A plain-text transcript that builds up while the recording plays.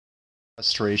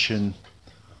Frustration,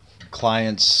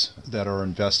 clients that are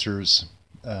investors,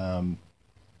 um,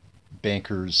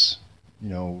 bankers,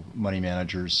 money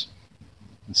managers,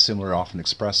 and similar often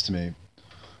expressed to me,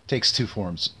 takes two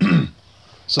forms.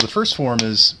 So the first form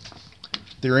is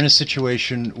they're in a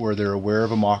situation where they're aware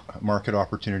of a market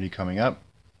opportunity coming up.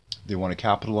 They want to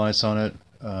capitalize on it.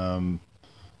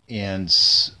 And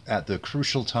at the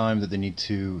crucial time that they need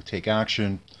to take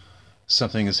action,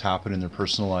 something has happened in their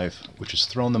personal life which has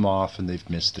thrown them off and they've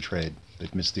missed the trade.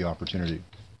 They've missed the opportunity.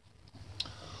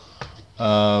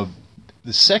 Uh,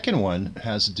 the second one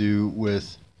has to do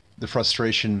with the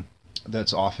frustration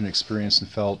that's often experienced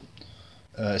and felt,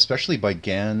 especially by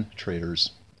Gann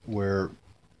traders, where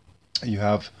you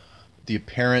have the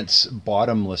apparent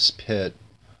bottomless pit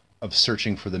of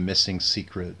searching for the missing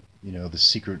secret, the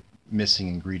secret missing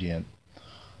ingredient.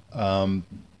 Um,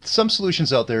 some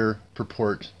solutions out there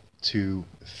purport to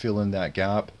fill in that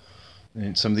gap.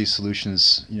 And some of these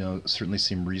solutions, certainly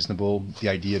seem reasonable. The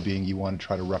idea being you want to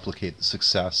try to replicate the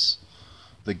success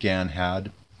that Gann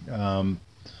had.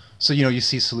 So, you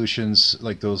see solutions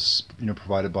like those,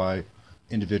 provided by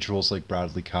individuals like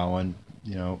Bradley Cowan,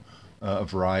 a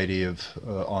variety of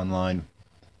online,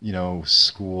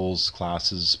 schools,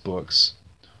 classes, books,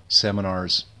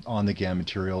 seminars on the Gann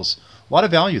materials. A lot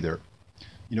of value there.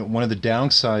 One of the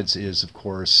downsides is, of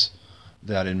course,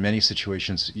 that in many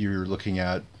situations you're looking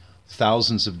at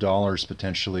thousands of dollars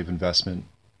potentially of investment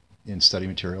in study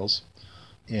materials.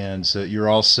 And so you're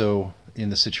also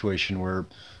in the situation where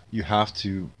you have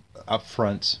to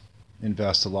upfront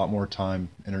invest a lot more time,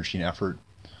 energy, and effort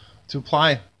to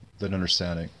apply that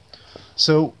understanding.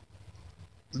 So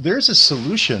there's a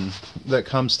solution that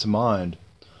comes to mind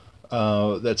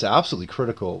that's absolutely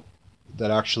critical,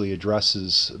 that actually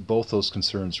addresses both those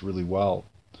concerns really well.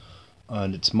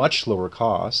 And it's much lower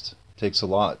cost, takes a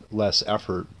lot less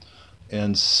effort,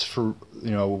 and for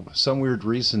some weird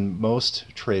reason, most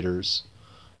traders,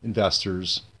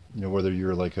 investors, whether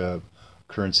you're like a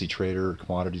currency trader,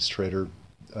 commodities trader,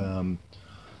 um,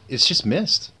 it's just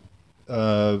missed,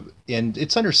 and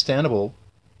it's understandable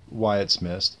why it's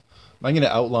missed. I'm going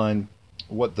to outline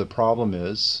what the problem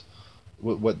is,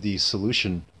 what the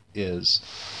solution is,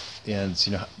 and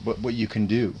what you can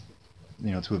do,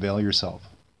 to avail yourself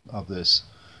of this.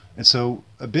 And so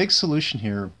a big solution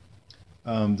here,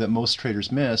 that most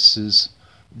traders miss is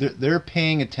they're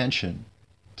paying attention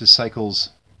to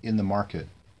cycles in the market,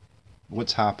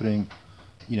 what's happening,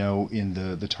 in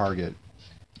the target.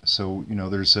 So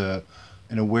there's an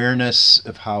awareness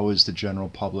of how is the general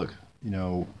public,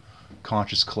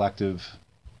 conscious collective,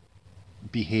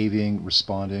 behaving,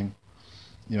 responding.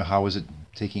 How is it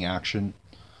taking action,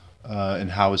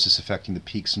 and how is this affecting the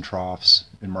peaks and troughs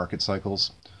in market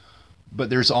cycles? But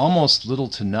there's almost little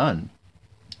to none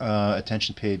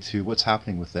attention paid to what's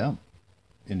happening with them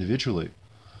individually.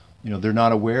 They're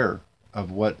not aware of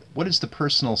what is the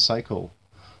personal cycle,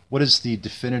 what is the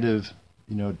definitive,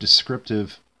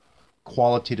 descriptive,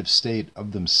 qualitative state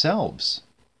of themselves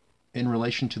in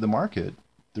relation to the market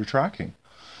they're tracking.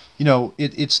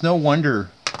 It's no wonder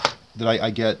that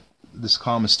I get this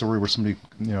common story where somebody,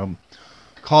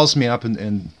 calls me up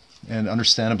and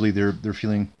understandably they're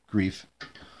feeling grief,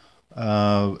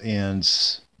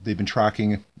 and they've been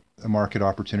tracking a market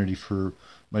opportunity for,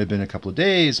 might have been a couple of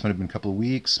days, might have been a couple of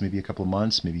weeks, maybe a couple of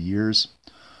months, maybe years.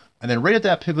 And then right at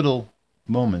that pivotal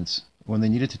moment when they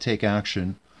needed to take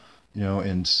action,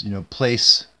 and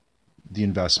place the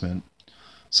investment,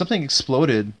 something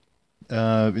exploded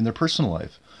in their personal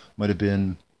life. Might have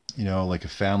been, like a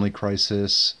family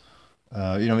crisis.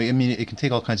 It can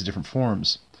take all kinds of different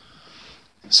forms.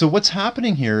 So what's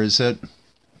happening here is that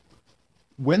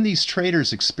when these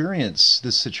traders experience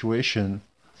this situation,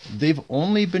 they've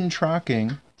only been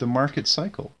tracking the market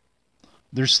cycle.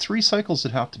 There's three cycles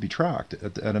that have to be tracked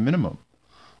at a minimum.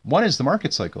 One is the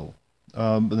market cycle.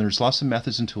 And there's lots of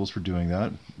methods and tools for doing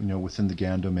that, within the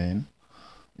Gann domain,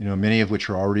 many of which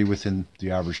are already within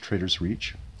the average trader's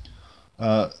reach.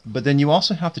 But then you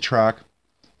also have to track,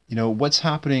 what's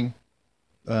happening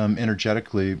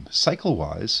energetically,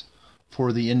 cycle-wise,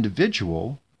 for the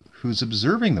individual who's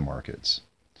observing the markets.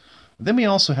 Then we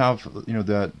also have,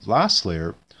 that last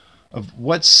layer of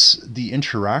what's the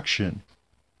interaction,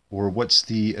 or what's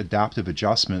the adaptive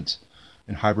adjustment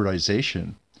and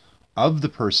hybridization of the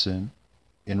person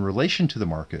in relation to the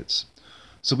markets.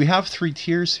 So we have three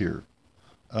tiers here,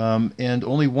 and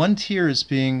only one tier is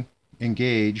being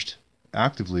engaged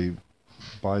actively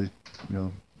by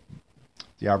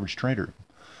the average trader.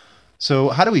 So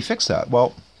how do we fix that?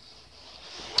 Well,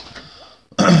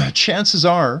 chances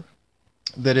are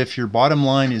that if your bottom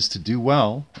line is to do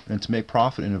well and to make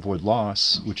profit and avoid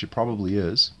loss, which it probably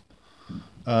is,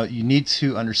 You need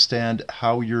to understand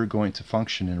how you're going to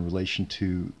function in relation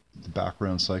to the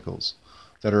background cycles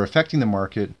that are affecting the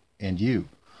market and you.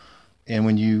 And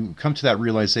when you come to that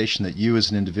realization that you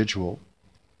as an individual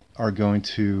are going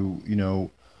to,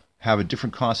 have a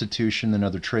different constitution than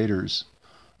other traders,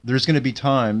 there's going to be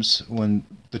times when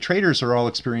the traders are all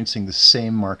experiencing the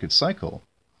same market cycle,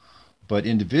 but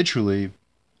individually,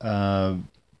 they're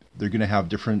going to have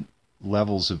different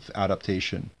levels of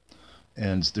adaptation,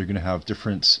 and they're going to have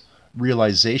different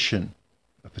realization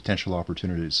of potential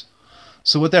opportunities.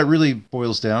 So what that really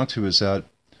boils down to is that,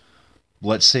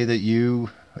 let's say that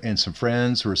you and some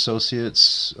friends or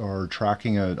associates are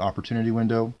tracking an opportunity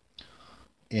window,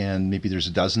 and maybe there's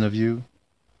a dozen of you,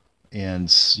 and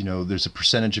there's a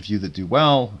percentage of you that do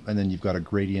well, and then you've got a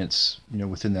gradient,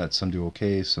 within that. Some do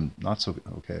okay, some not so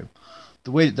okay.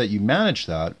 The way that you manage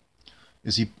that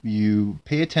is you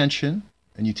pay attention,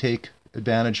 and you take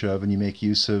advantage of, and you make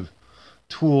use of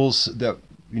tools that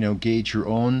gauge your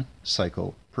own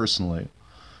cycle personally,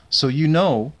 so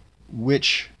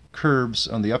which curves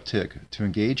on the uptick to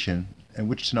engage in and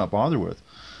which to not bother with.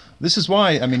 This is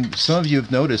why, some of you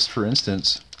have noticed, for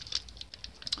instance,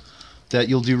 that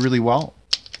you'll do really well.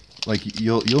 Like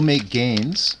you'll make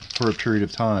gains for a period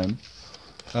of time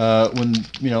when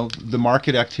the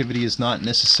market activity is not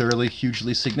necessarily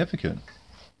hugely significant.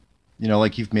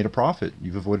 Like you've made a profit,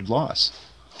 you've avoided loss.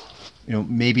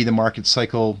 Maybe the market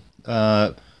cycle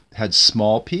had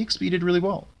small peaks, but you did really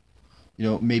well.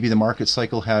 Maybe the market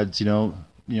cycle had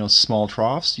small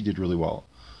troughs, you did really well.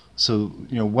 So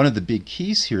one of the big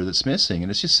keys here that's missing, and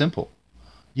it's just simple.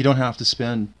 You don't have to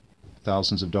spend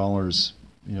thousands of dollars,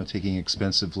 taking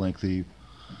expensive, lengthy,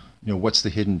 what's the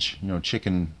hidden,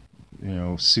 chicken,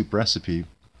 soup recipe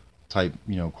type,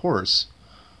 course.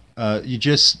 You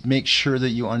just make sure that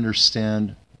you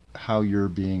understand how you're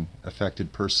being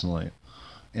affected personally.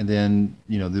 And then,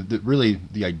 really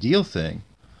the ideal thing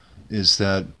is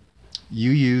that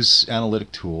you use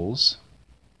analytic tools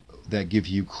that give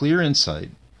you clear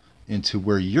insight into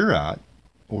where you're at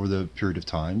over the period of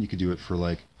time. You could do it for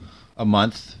like a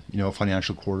month, a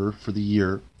financial quarter, for the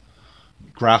year.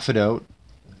 Graph it out.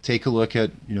 Take a look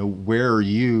at, where are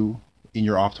you in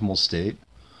your optimal state?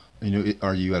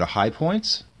 Are you at a high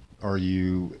point? Are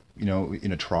you,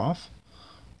 in a trough?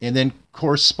 And then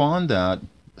correspond that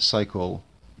cycle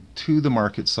to the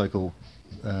market cycle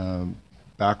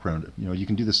background. You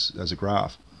can do this as a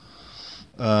graph.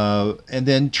 And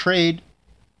then trade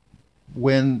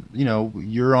when,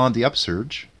 you're on the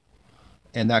upsurge,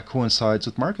 and that coincides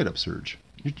with market upsurge.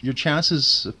 Your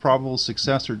chances of probable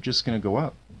success are just going to go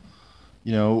up.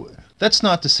 That's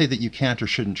not to say that you can't or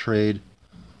shouldn't trade,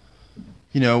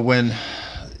 when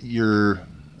your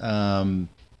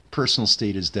personal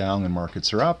state is down and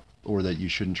markets are up, or that you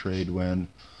shouldn't trade when,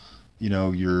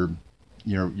 your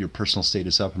personal state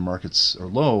is up and markets are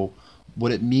low.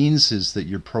 What it means is that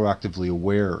you're proactively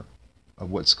aware of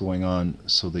what's going on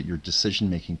so that your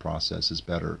decision-making process is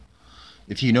better.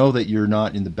 If you know that you're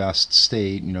not in the best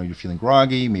state, you're feeling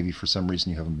groggy, maybe for some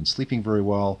reason you haven't been sleeping very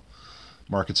well,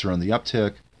 markets are on the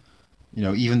uptick,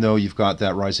 even though you've got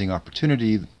that rising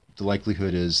opportunity, the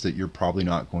likelihood is that you're probably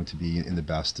not going to be in the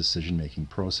best decision-making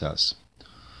process.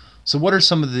 So what are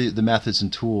some of the methods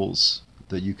and tools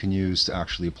that you can use to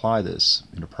actually apply this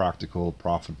in a practical,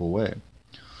 profitable way?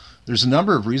 There's a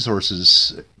number of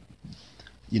resources,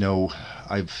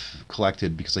 I've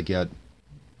collected because I get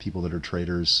people that are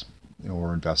traders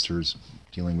or investors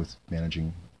dealing with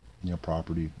managing,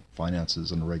 property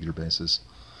finances on a regular basis.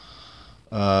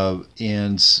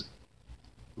 And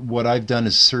what I've done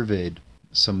is surveyed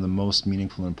some of the most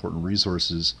meaningful and important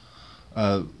resources.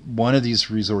 One of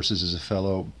these resources is a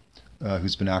fellow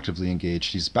who's been actively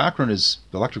engaged. His background is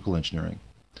electrical engineering,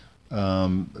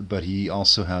 but he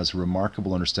also has a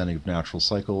remarkable understanding of natural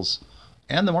cycles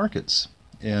and the markets.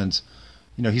 And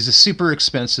he's a super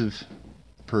expensive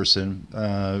person,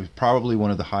 probably one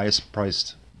of the highest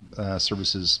priced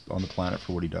services on the planet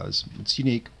for what he does. It's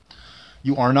unique.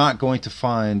 You are not going to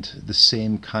find the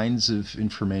same kinds of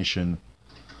information.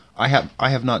 I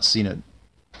have not seen it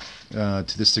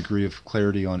to this degree of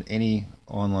clarity on any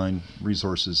online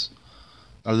resources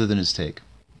other than his take.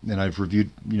 And I've reviewed,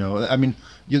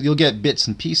 you'll get bits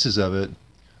and pieces of it,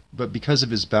 but because of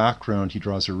his background, he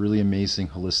draws a really amazing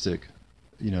holistic,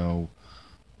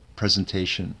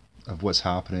 presentation of what's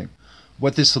happening.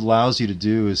 What this allows you to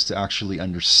do is to actually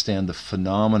understand the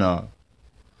phenomena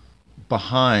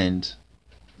behind,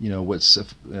 what's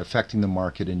affecting the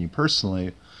market and you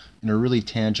personally in a really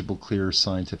tangible, clear,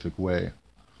 scientific way.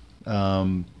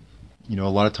 A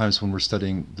lot of times when we're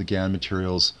studying the Gann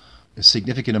materials, a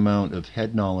significant amount of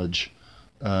head knowledge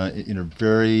in a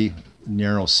very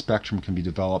narrow spectrum can be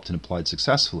developed and applied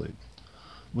successfully.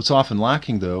 What's often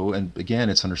lacking, though, and again,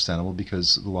 it's understandable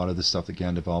because a lot of the stuff that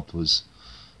Gann developed was,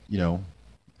 you know,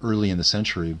 early in the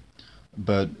century.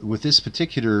 But with this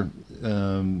particular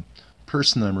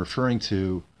person I'm referring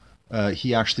to,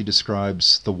 he actually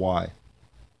describes the why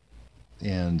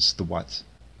and the what.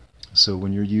 So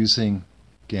when you're using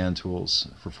Gann tools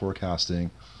for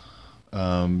forecasting,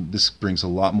 this brings a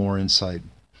lot more insight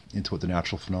into what the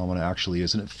natural phenomena actually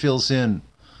is, and it fills in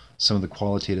some of the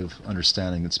qualitative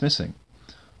understanding that's missing.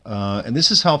 And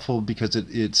this is helpful because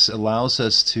it allows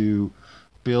us to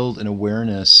build an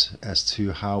awareness as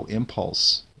to how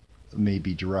impulse may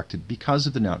be directed because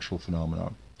of the natural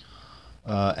phenomena.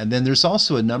 And then there's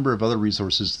also a number of other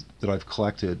resources that I've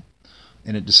collected,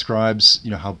 and it describes,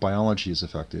 how biology is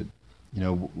affected,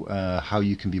 how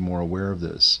you can be more aware of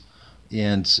this.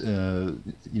 And,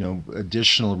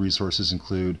 additional resources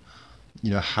include,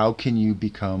 how can you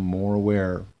become more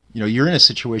aware? You're in a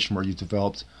situation where you've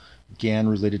developed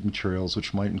Gann-related materials,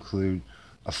 which might include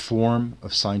a form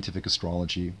of scientific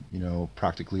astrology,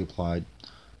 practically applied,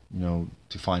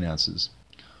 to finances.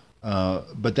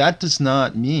 But that does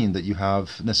not mean that you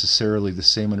have necessarily the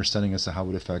same understanding as to how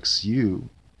it affects you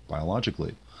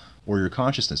biologically or your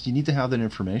consciousness. You need to have that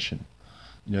information.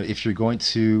 If you're going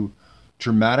to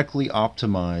dramatically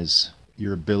optimize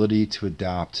your ability to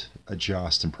adapt,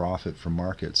 adjust, and profit from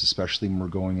markets, especially when we're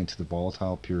going into the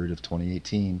volatile period of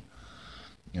 2018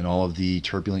 and all of the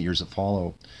turbulent years that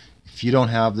follow, if you don't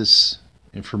have this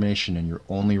information and you're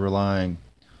only relying,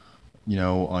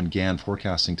 on Gann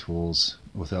forecasting tools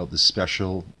without this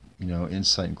special,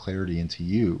 insight and clarity into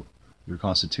you, your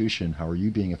constitution, how are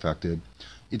you being affected,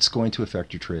 it's going to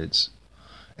affect your trades.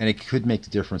 And it could make the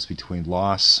difference between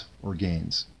loss or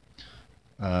gains.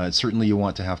 Certainly you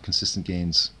want to have consistent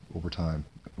gains over time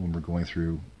when we're going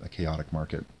through a chaotic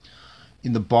market.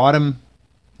 In the bottom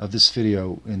of this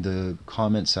video, in the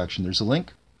comment section, there's a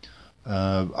link.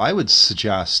 I would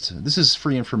suggest, this is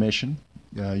free information,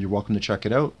 you're welcome to check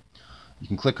it out. You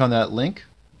can click on that link.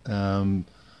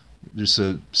 There's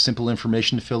a simple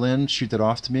information to fill in, shoot that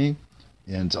off to me,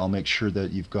 and I'll make sure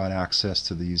that you've got access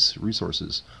to these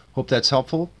resources. Hope that's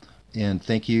helpful, and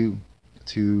thank you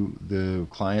to the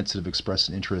clients that have expressed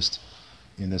an interest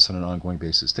in this on an ongoing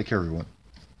basis. Take care, everyone.